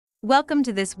Welcome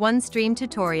to this OneStream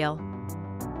tutorial.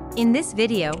 In this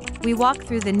video, we walk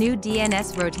through the new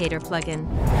DNS Rotator plugin.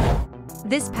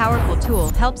 This powerful tool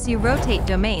helps you rotate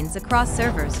domains across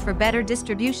servers for better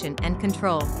distribution and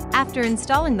control. After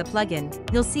installing the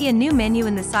plugin, you'll see a new menu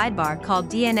in the sidebar called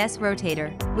DNS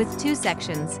Rotator, with two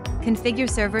sections: Configure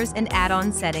Servers and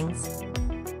Add-on Settings.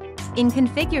 In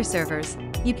Configure Servers,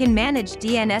 you can manage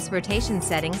DNS rotation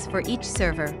settings for each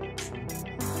server.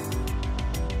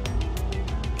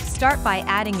 Start by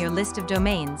adding your list of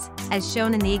domains, as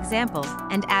shown in the example,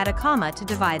 and add a comma to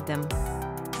divide them.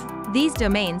 These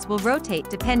domains will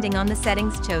rotate depending on the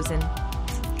settings chosen.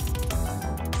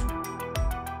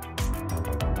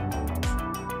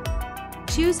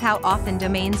 Choose how often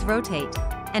domains rotate,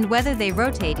 and whether they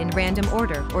rotate in random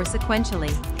order or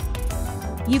sequentially.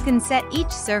 You can set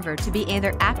each server to be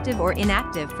either active or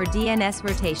inactive for DNS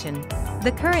rotation.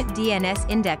 The current DNS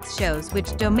index shows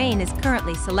which domain is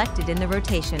currently selected in the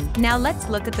rotation. Now let's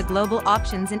look at the global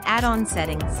options and add-on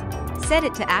settings. Set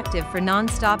it to active for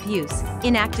non-stop use,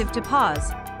 inactive to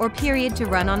pause, or period to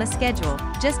run on a schedule.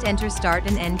 Just enter start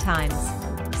and end times.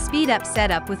 Speed up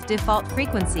setup with default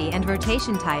frequency and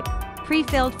rotation type,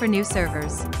 pre-filled for new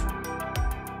servers.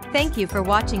 Thank you for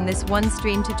watching this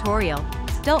OneStream tutorial.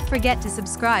 Don't forget to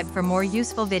subscribe for more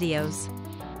useful videos.